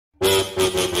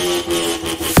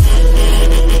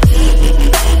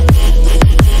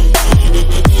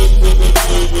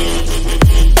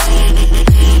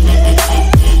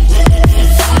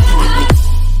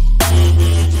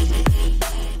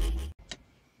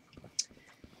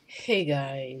Hey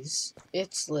guys,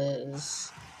 it's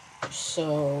Liz.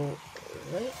 So,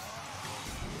 what?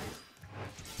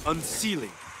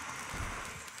 Unsealing.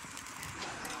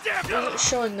 It wasn't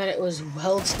showing that it was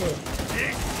welded.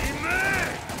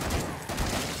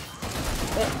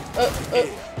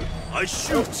 I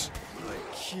shoot.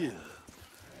 I kill.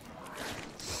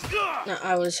 Now,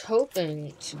 I was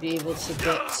hoping to be able to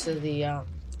get to the,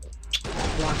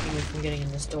 blocking me from getting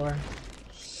in this door.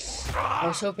 I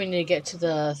was hoping to get to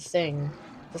the thing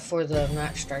before the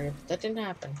match started, but that didn't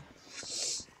happen.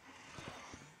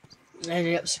 I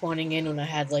ended up spawning in when I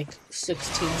had like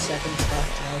 16 seconds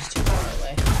left and I was too far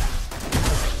away.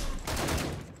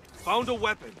 Found a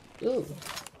weapon. Ooh.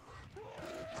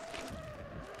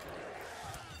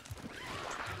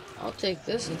 I'll take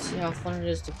this and see how fun it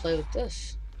is to play with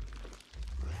this.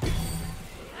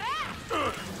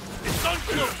 It's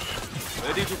unclosed.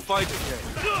 Ready to fight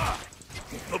again.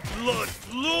 The blood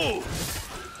flows.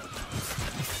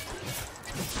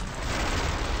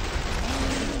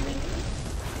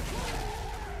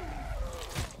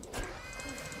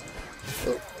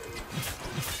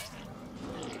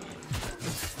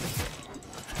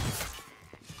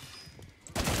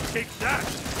 Take that.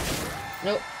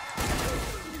 Nope.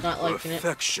 Not liking it.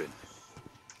 Perfection.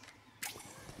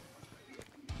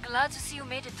 Glad to see you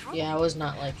made it through. Yeah, I was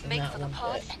not liking Make that for the one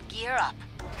pod bit. and gear up.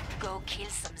 Go kill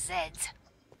some Zeds.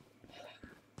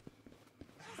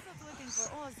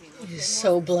 He's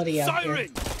so bloody out here.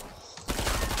 Siren.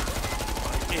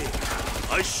 I aim.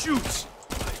 I shoot.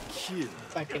 I kill.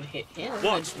 If I could hit him, Watch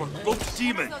that'd for be nice. both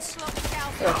demons. Oh,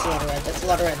 that's a lot of red. That's a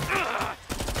lot of red.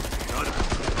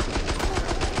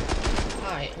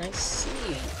 Hi, and I see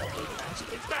you, bloody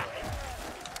bastard.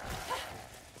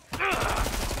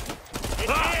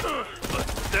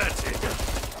 That's it.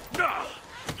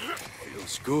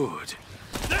 Feels good.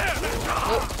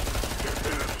 Nope.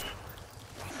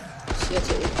 See, that's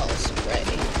what we call a spray.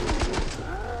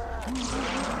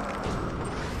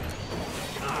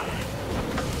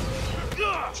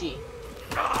 Gee.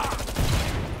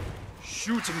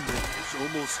 Shooting them is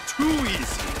almost too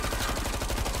easy.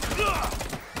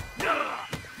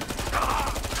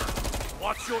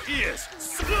 Watch your ears.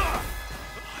 I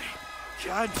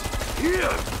can't hear.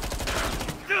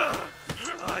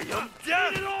 I am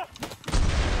dead.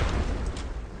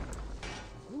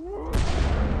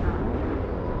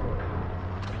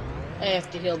 I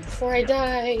have to heal before I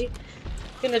die. I'm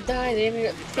gonna die. They ended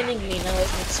up pinning me, and I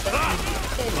wasn't expecting to be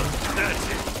pinned. That's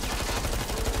it.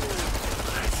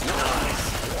 That's nice.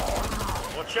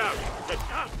 Watch out.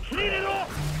 Clean it off.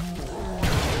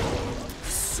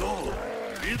 So.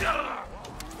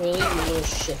 Really, you little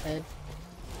shithead.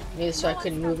 Made it so I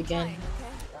couldn't move again.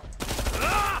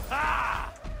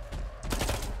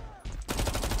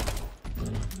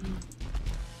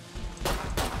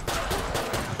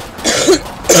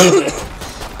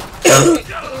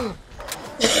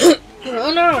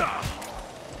 Oh no!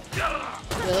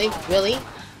 Really? Really?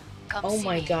 Come Oh see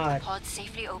my me. God. Pod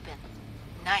safely open.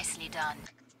 Nicely done.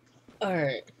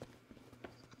 Alright.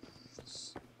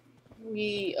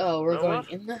 We're Know going what?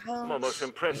 in the house. I'm almost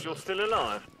impressed you're still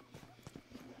alive.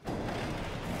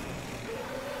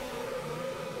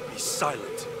 Be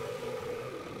silent.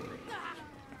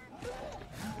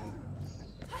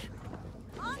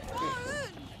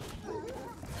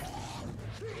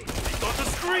 We got the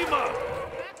screamer.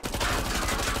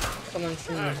 Coming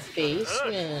from the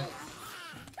basement.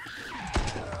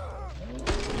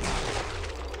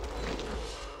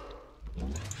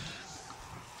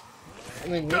 I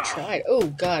mean, we tried. Oh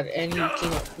god, and he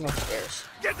came up from upstairs.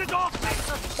 Get the dog. I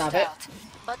saw you Stop it. out,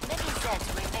 but many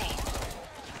Zeds remain.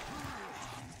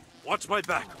 Watch my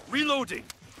back. Reloading.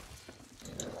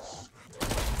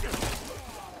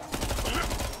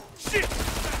 Shit.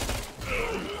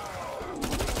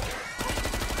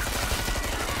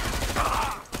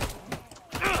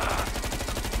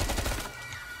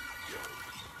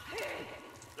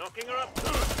 Knocking her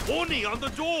up. Warning on the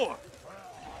door.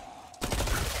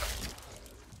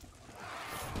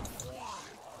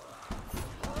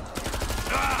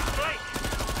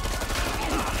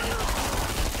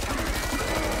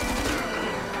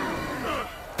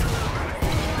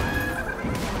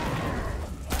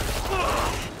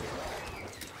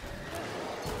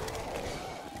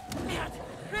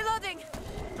 Reloading.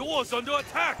 Door's under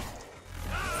attack.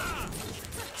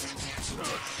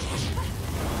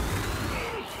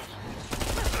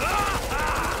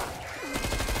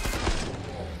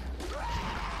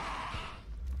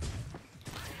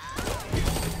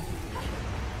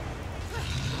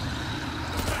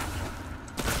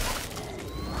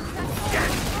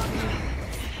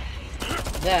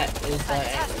 That is why.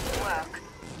 Fantastic work.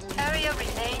 Area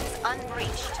remains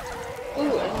unbreached.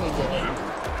 Ooh, and we did it.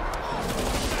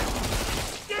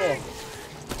 Cool.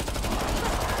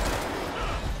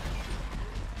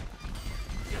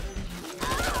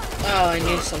 Oh, I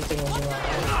knew something was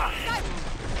wrong.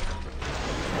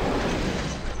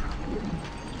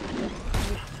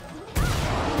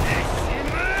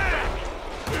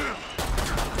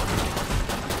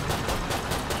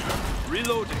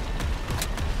 Reloading.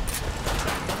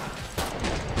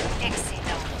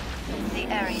 Exino. The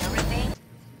area remains.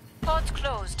 Ports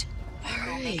closed.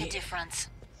 Will make a Alright. difference.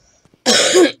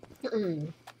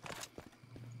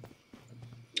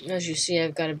 As you see,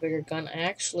 I've got a bigger gun. I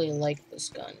actually like this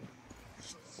gun.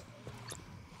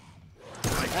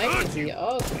 I could be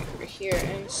all over here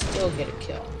and still get a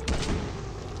kill.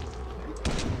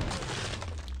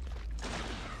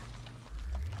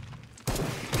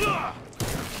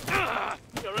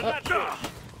 You're a natural.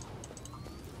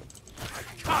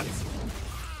 Cut.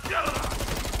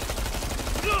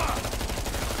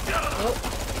 Nope.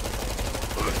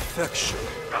 Perfection.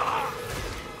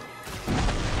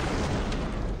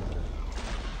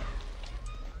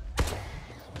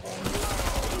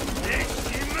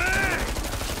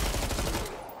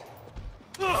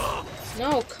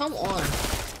 No, come on.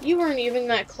 You weren't even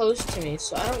that close to me,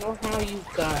 so I don't know how you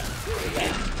got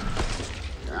that.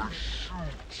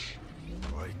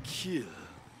 I kill.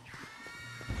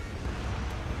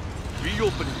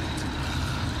 Reopening it.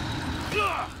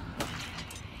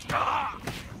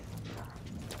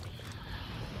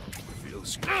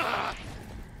 Feels good.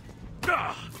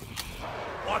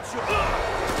 Watch your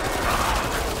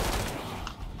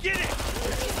Get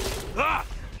it! Ah!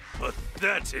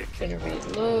 Pathetic. Gonna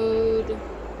reload.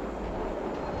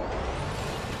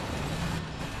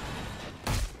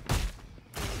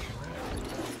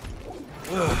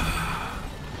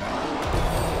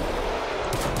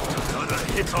 Another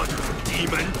hit on you,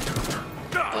 demon.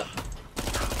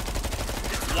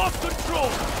 It's lost control.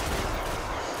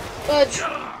 Fudge!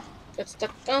 Get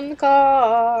stuck on the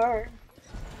car.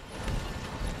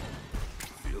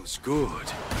 Feels good.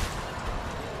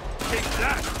 Take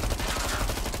that.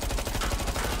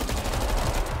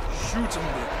 Shooting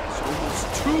them is almost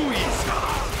too easy.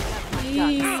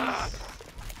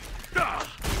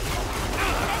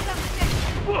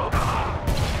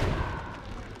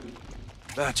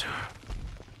 Better.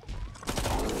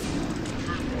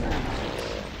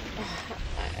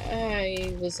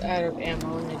 I was out of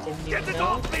ammo and I didn't Get even it know.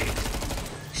 off me!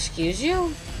 Excuse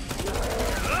you?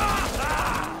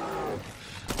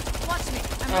 Watch me.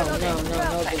 I'm Oh, reloading.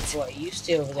 no, big Perfect. boy. You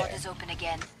stay over Port there. is open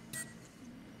again.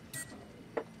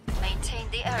 Maintain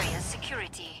the area's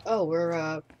security. Oh,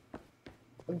 we're,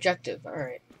 objective.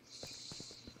 Alright.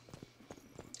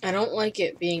 I don't like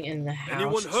it being in the house.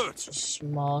 Anyone It's hurt? such a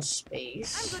small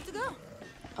space. Good to go.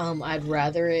 I'd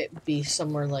rather it be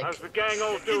somewhere How's like the gang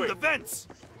all In doing? the vents!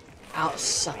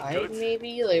 outside,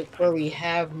 maybe, like where we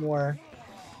have more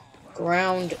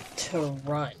ground to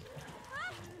run.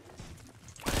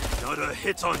 Another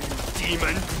hit on you,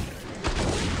 demon!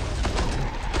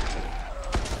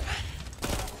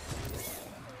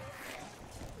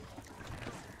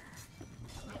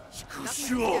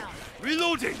 Sure.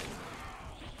 Reloading!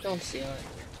 Don't seal it.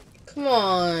 Come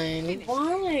on,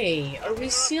 why are we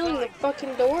sealing the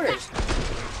fucking doors?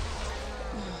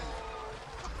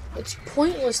 It's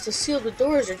pointless to seal the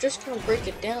doors. They're just gonna break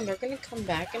it down. They're gonna come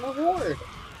back in a horde,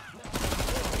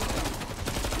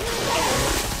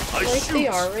 I like shoot. they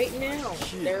are right now.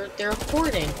 They're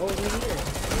hoarding over here.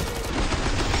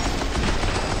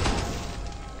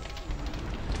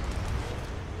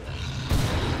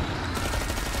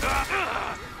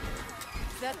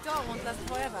 That door won't last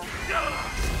forever.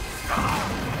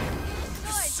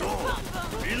 So,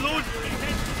 reload!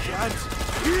 Can't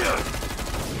hear!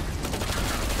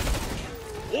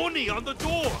 Warning on the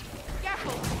door!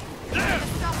 Careful. There!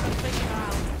 Stop from breaking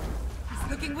around. He's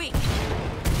looking weak.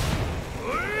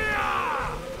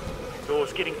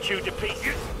 Door's getting chewed to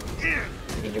pieces. I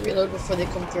need to reload before they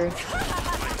come through.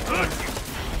 Hurt you!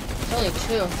 Only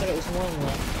two. I thought it was more than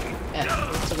that. Yeah,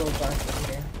 it's a little dark in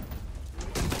here.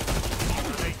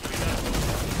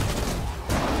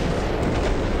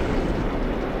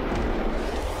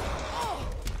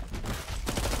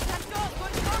 That door's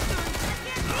going to go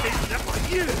soon. They snapped my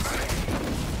ears!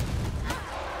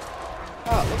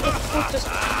 Oh, what the fuck just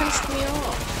punched me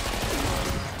off?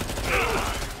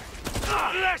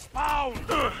 Flesh pound!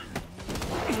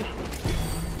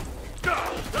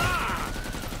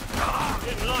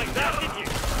 Didn't like that, did you?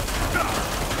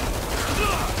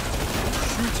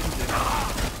 Shooting them.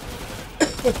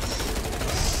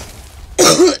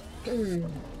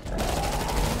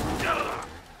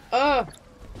 Oh,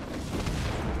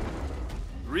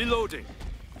 Reloading.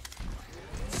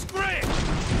 Grip!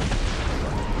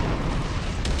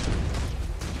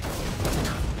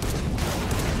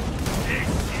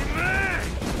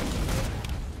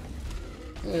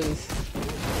 Move.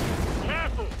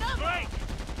 Careful! Straight!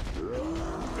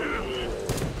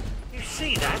 You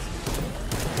see that?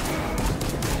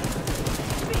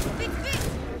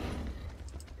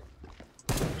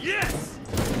 Yes!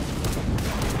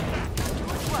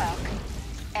 Good work.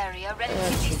 Area That's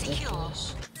relatively secure.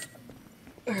 ridiculous.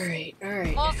 Alright,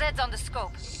 alright. All Zeds on the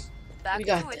scope. Back We to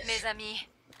got it, this. mes amis.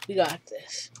 We got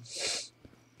this.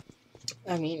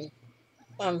 I mean,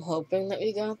 I'm hoping that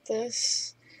we got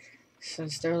this.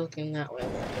 Since they're looking that way,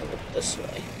 we're gonna look this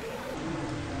way.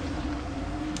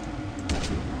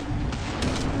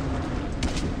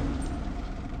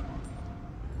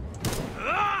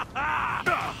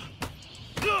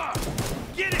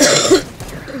 Get it!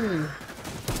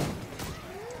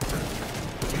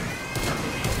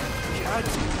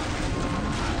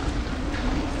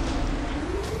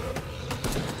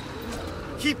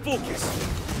 Keep focused.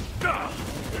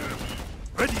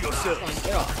 Ready yourself. Come on,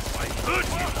 get off. I heard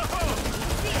you.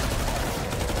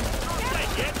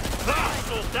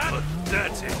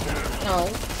 That's it. No.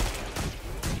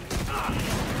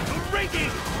 The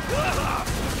rigging.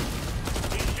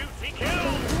 He shoots, he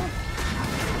kills.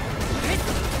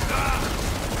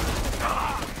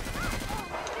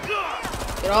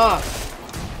 Get off.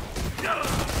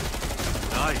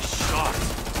 Nice shot.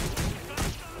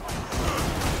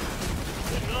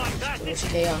 Didn't like that, did There's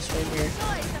chaos right here.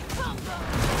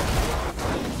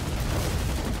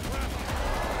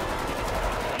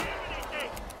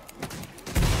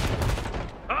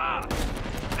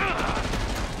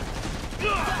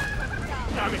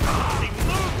 Damn it,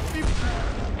 move.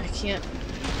 I can't.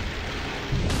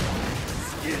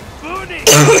 Skin burning. I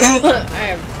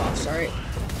have a cough, sorry.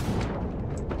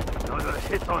 Another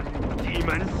hit on you,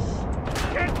 demon.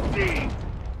 Can't see.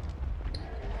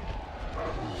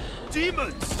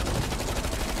 Demons.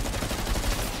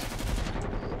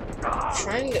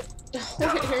 Trying to.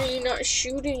 Why are you not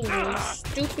shooting, you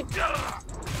stupid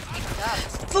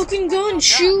fucking gun?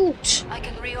 Shoot! I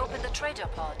can reopen the trader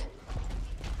pod.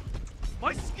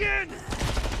 My skin.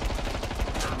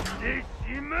 This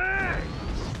demon.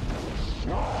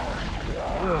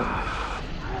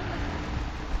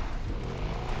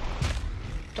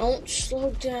 Don't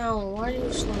slow down. Why are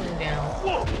you slowing down?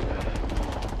 Whoa.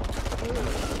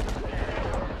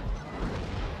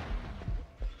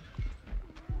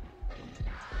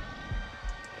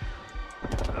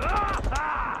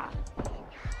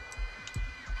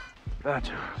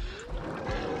 Better.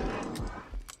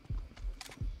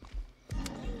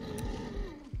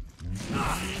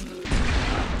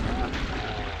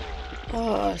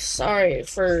 Oh, sorry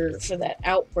for that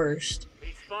outburst,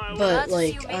 but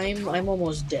like I'm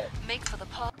almost dead. Make for the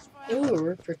pod. Ooh,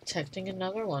 we're protecting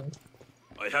another one.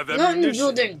 I have Not in the ammunition.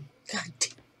 building. God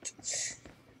damn it.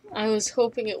 I was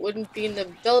hoping it wouldn't be in the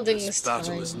building this time.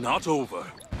 Battle is not over.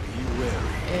 Be wary.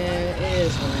 It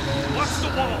is what it is. Watch the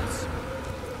walls.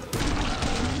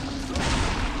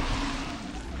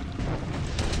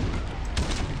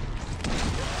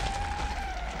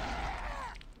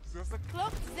 There's a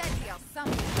cloaked Zed here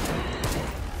somewhere.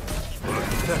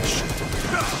 Perfection.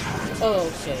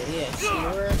 Oh, okay, yeah, so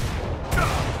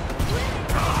we're...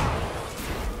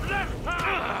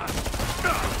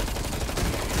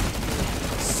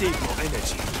 Save your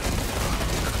energy.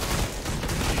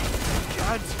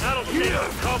 That'll shake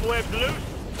the cobwebs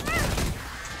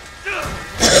loose.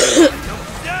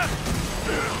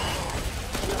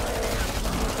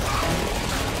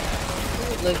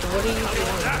 Like, what are you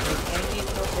doing? Like, I need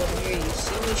help over here. You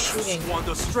see me shooting.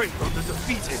 Squander strength on the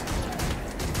defeated.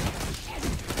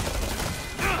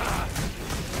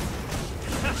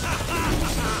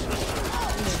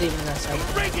 I'm just leaving that side.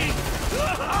 Rigging.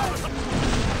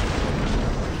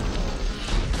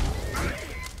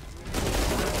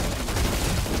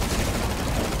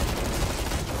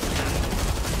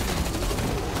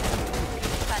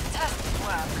 Fantastic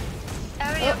work.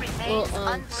 Area remains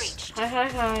unbreached.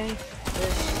 Hi.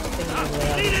 There's something in the way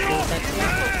I Lead it can off. do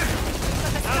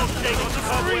that That'll shake the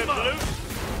cobwebs loose.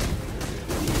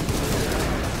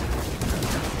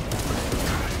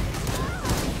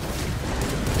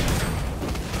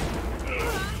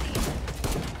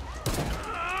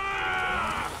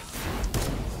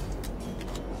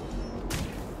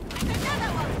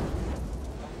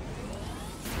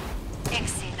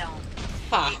 Excellent.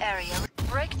 Ha! The area.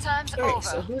 Break time's Alright, over.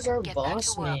 so who's our Get back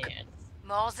boss to man? work.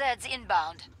 More Zeds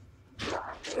inbound.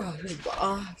 Oh, who's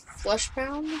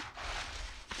Fleshpound?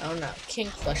 Oh no, King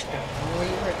Fleshpound. When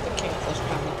you heard the King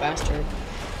Fleshpound, the bastard,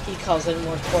 he calls in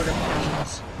more quarter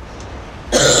pounds.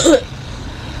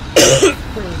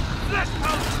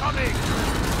 Incoming!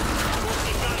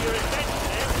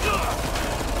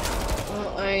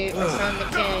 Well, I found the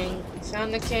king. I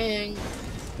found the king.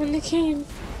 Found the king.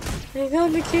 I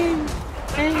found the king.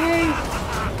 Hey, hey.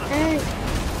 Hey.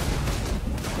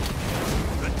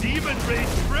 The demon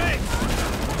race breaks!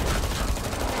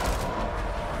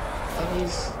 Oh,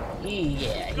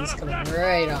 he's coming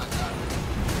right on.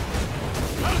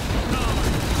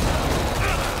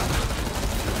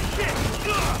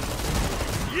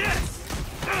 Yes!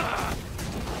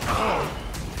 Oh.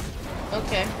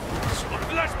 Okay.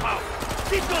 Flash power!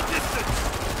 Keep your distance!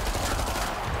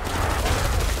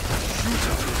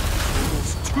 Shooter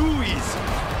is too easy!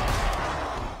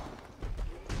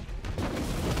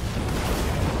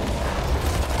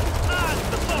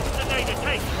 The Bostinator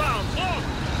takes round one!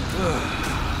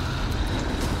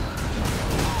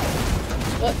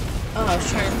 What? Oh, I was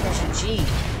trying to press G.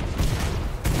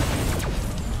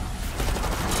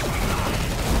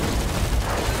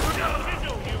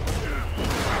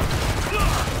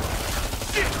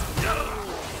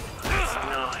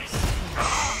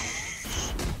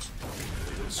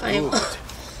 I am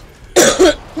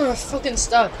I'm fucking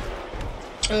stuck.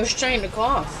 I was trying to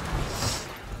cough.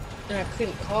 And I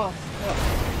couldn't cough. Oh.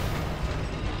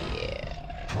 Yeah.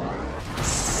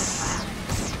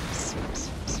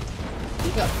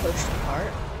 You got pushed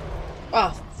apart.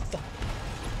 Oh, fuck.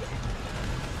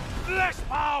 Flesh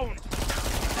pound!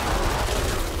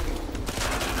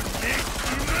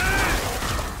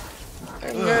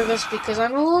 I'm nervous because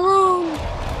I'm alone.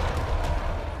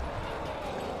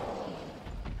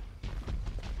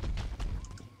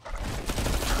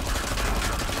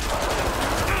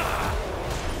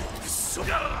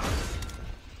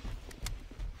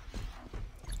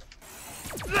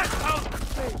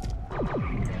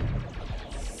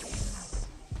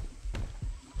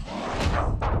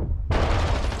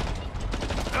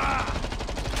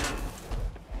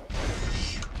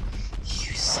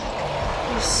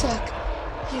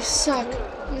 You suck.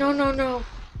 No, no, no.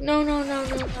 No, no, no,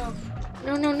 no, no.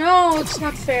 No, no, no. It's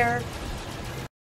not fair.